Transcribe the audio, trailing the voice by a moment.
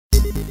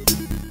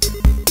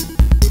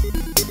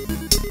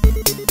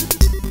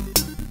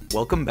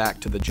Welcome back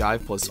to the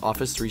Jive plus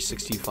Office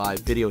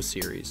 365 video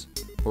series,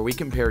 where we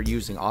compare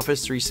using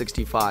Office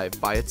 365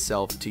 by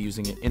itself to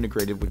using it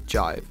integrated with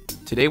Jive.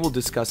 Today we'll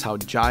discuss how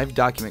Jive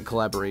document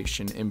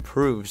collaboration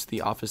improves the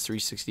Office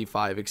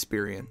 365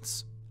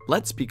 experience.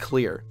 Let's be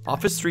clear,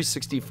 Office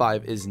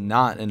 365 is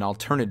not an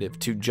alternative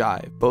to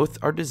Jive. Both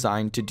are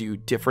designed to do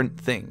different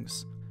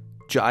things.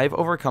 Jive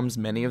overcomes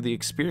many of the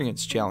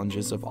experience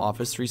challenges of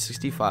Office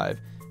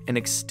 365 and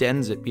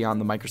extends it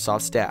beyond the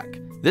Microsoft stack.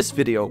 This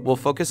video will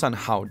focus on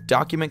how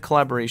document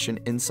collaboration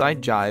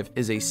inside Jive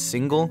is a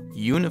single,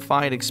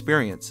 unified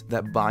experience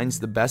that binds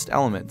the best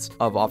elements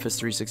of Office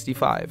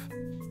 365.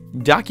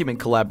 Document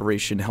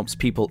collaboration helps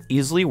people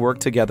easily work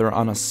together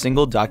on a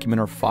single document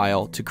or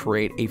file to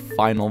create a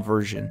final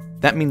version.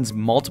 That means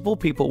multiple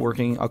people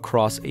working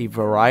across a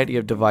variety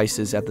of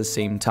devices at the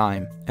same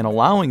time, and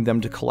allowing them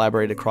to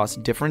collaborate across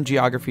different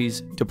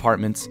geographies,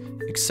 departments,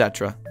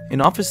 etc. In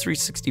Office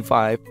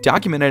 365,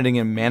 document editing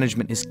and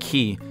management is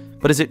key,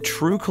 but is it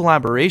true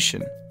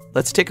collaboration?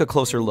 Let's take a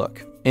closer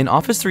look. In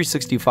Office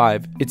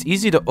 365, it's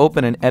easy to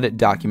open and edit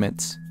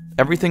documents.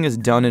 Everything is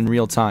done in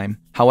real time.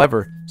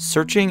 However,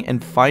 searching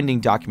and finding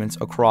documents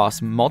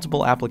across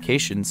multiple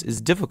applications is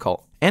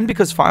difficult. And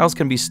because files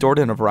can be stored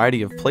in a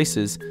variety of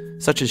places,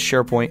 such as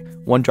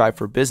SharePoint, OneDrive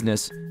for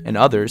Business, and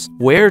others,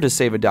 where to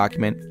save a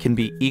document can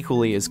be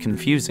equally as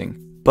confusing.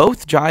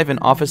 Both Jive and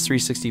Office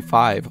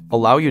 365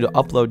 allow you to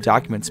upload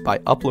documents by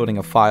uploading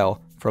a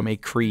file from a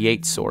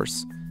create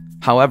source.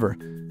 However,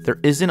 there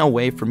isn't a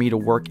way for me to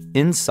work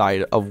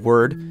inside of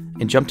Word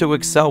and jump to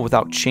Excel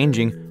without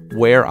changing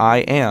where I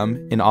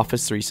am in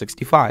Office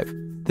 365.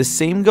 The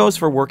same goes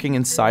for working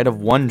inside of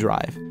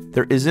OneDrive.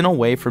 There isn't a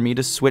way for me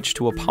to switch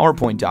to a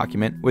PowerPoint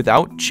document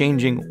without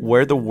changing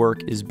where the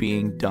work is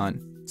being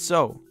done.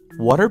 So,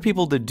 what are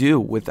people to do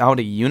without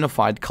a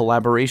unified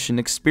collaboration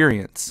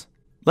experience?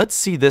 Let's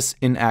see this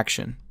in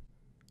action.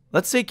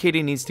 Let's say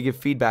Katie needs to give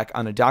feedback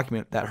on a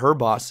document that her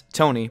boss,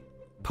 Tony,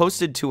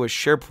 posted to a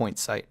SharePoint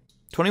site.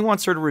 Tony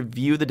wants her to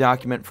review the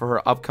document for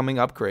her upcoming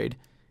upgrade,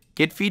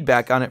 get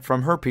feedback on it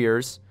from her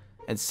peers,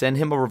 and send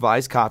him a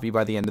revised copy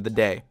by the end of the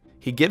day.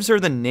 He gives her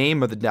the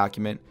name of the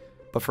document,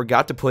 but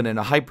forgot to put in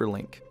a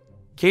hyperlink.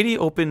 Katie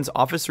opens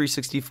Office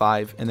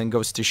 365 and then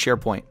goes to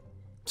SharePoint.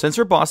 Since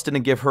her boss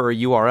didn't give her a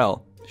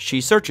URL,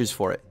 she searches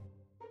for it.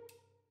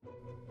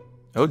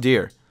 Oh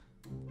dear.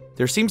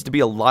 There seems to be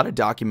a lot of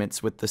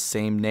documents with the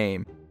same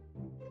name.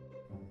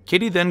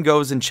 Katie then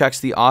goes and checks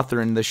the author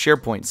in the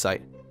SharePoint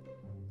site.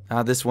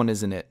 This one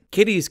isn't it.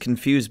 Katie is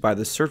confused by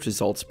the search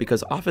results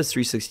because Office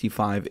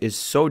 365 is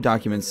so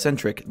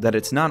document-centric that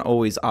it's not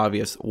always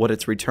obvious what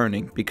it's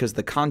returning because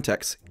the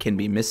context can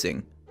be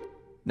missing.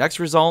 Next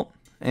result,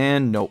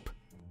 and nope.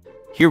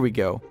 Here we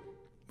go.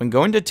 When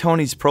going to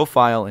Tony's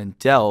profile in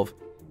Delve,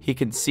 he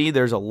can see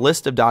there's a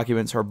list of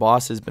documents her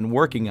boss has been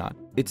working on.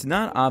 It's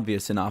not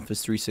obvious in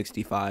Office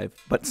 365,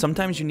 but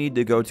sometimes you need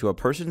to go to a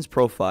person's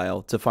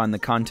profile to find the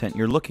content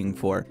you're looking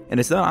for. And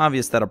it's not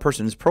obvious that a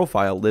person's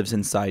profile lives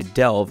inside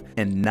Delve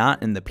and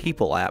not in the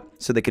People app,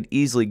 so they could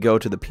easily go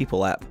to the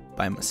People app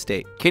by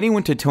mistake. Katie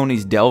went to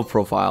Tony's Delve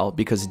profile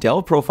because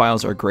Delve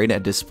profiles are great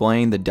at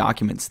displaying the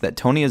documents that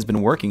Tony has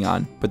been working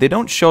on, but they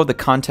don't show the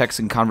context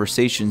and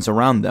conversations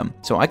around them.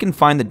 So I can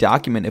find the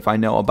document if I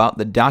know about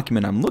the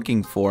document I'm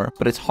looking for,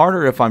 but it's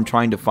harder if I'm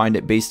trying to find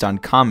it based on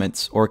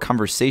comments or a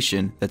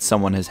conversation that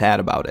someone has had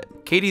about it.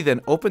 Katie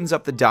then opens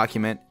up the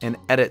document and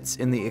edits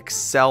in the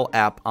Excel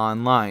app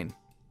online.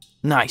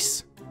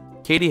 Nice!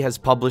 Katie has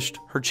published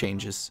her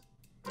changes.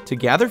 To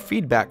gather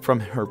feedback from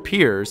her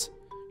peers,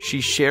 she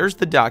shares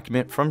the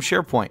document from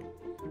SharePoint.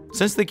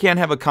 Since they can't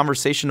have a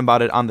conversation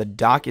about it on the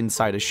doc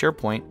inside of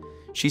SharePoint,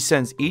 she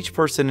sends each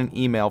person an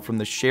email from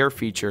the share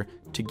feature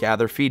to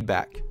gather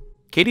feedback.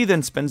 Katie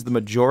then spends the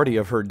majority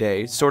of her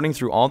day sorting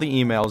through all the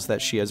emails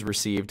that she has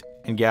received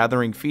and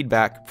gathering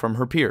feedback from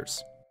her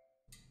peers.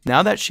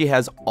 Now that she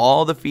has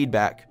all the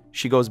feedback,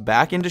 she goes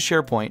back into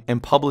SharePoint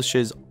and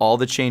publishes all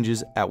the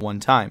changes at one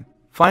time.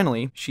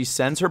 Finally, she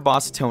sends her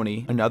boss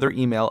Tony another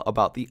email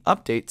about the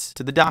updates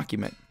to the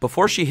document.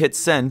 Before she hits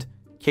send,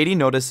 Katie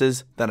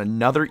notices that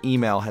another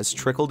email has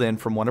trickled in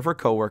from one of her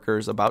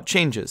coworkers about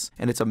changes,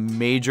 and it's a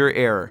major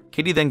error.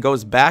 Katie then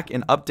goes back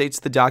and updates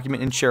the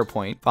document in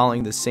SharePoint,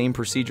 following the same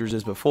procedures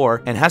as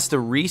before, and has to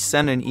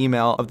resend an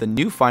email of the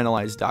new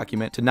finalized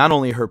document to not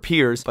only her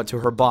peers, but to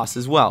her boss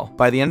as well.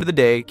 By the end of the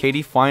day,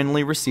 Katie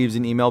finally receives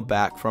an email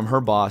back from her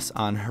boss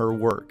on her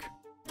work,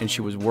 and she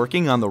was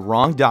working on the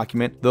wrong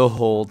document the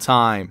whole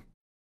time.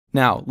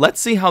 Now, let's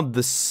see how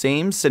the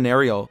same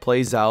scenario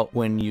plays out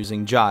when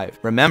using Jive.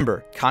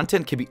 Remember,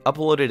 content can be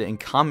uploaded and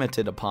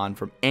commented upon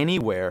from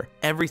anywhere.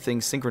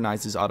 Everything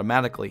synchronizes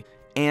automatically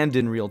and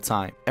in real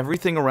time.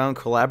 Everything around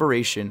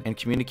collaboration and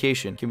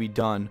communication can be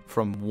done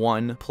from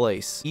one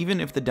place. Even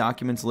if the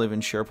documents live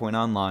in SharePoint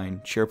Online,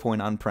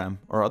 SharePoint On-Prem,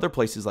 or other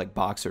places like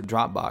Box or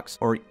Dropbox,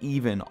 or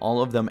even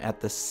all of them at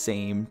the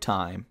same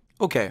time.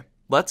 Okay,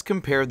 let's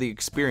compare the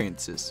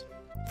experiences.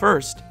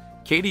 First,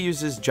 Katie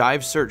uses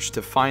Jive Search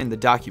to find the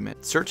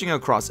document, searching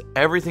across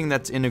everything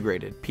that's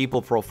integrated: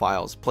 people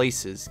profiles,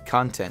 places,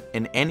 content,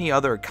 and any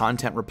other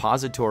content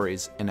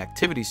repositories and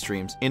activity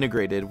streams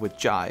integrated with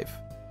Jive.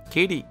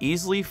 Katie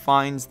easily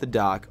finds the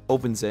doc,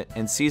 opens it,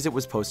 and sees it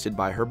was posted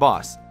by her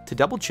boss. To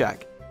double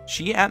check,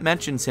 she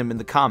 @mentions him in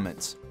the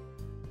comments.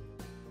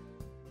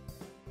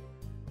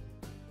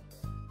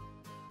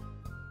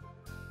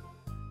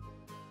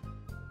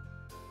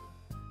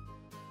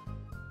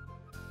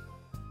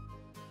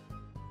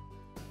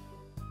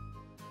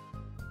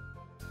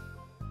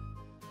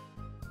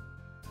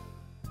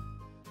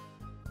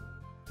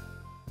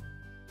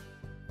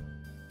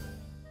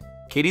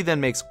 Katie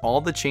then makes all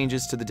the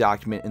changes to the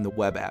document in the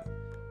web app.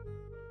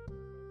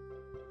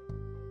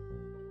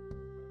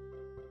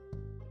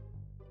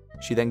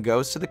 She then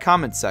goes to the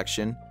comments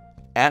section,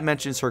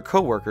 @mentions her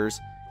coworkers,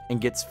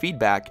 and gets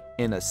feedback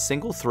in a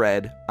single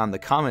thread on the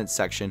comments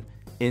section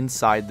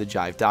inside the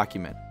Jive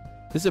document.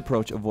 This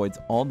approach avoids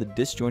all the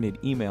disjointed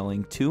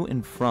emailing to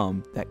and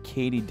from that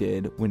Katie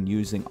did when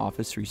using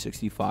Office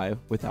 365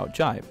 without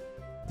Jive.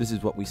 This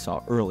is what we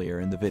saw earlier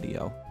in the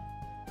video.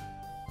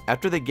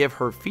 After they give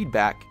her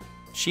feedback,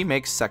 she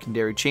makes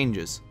secondary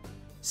changes.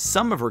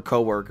 Some of her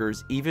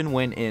coworkers even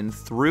went in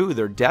through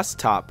their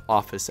desktop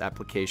Office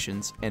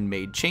applications and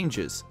made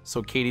changes,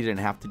 so Katie didn't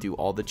have to do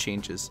all the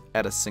changes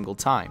at a single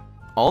time.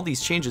 All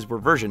these changes were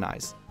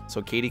versionized,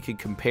 so Katie could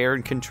compare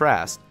and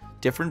contrast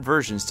different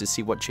versions to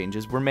see what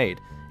changes were made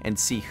and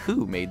see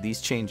who made these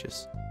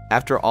changes.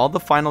 After all the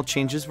final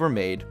changes were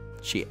made,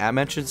 she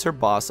mentions her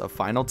boss a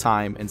final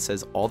time and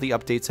says all the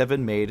updates have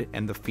been made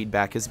and the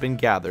feedback has been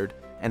gathered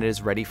and it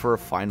is ready for a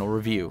final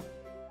review.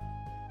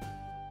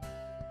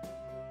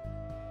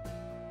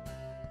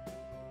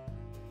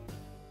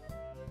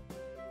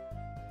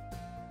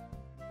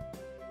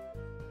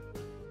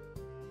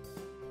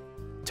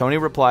 Tony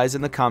replies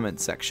in the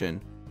comments section,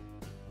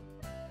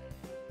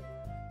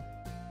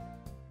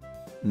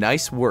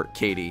 "Nice work,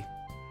 Katie."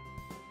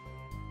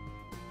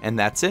 And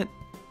that's it.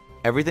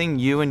 Everything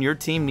you and your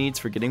team needs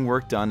for getting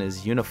work done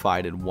is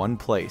unified in one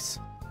place,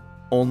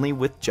 only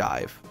with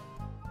Jive.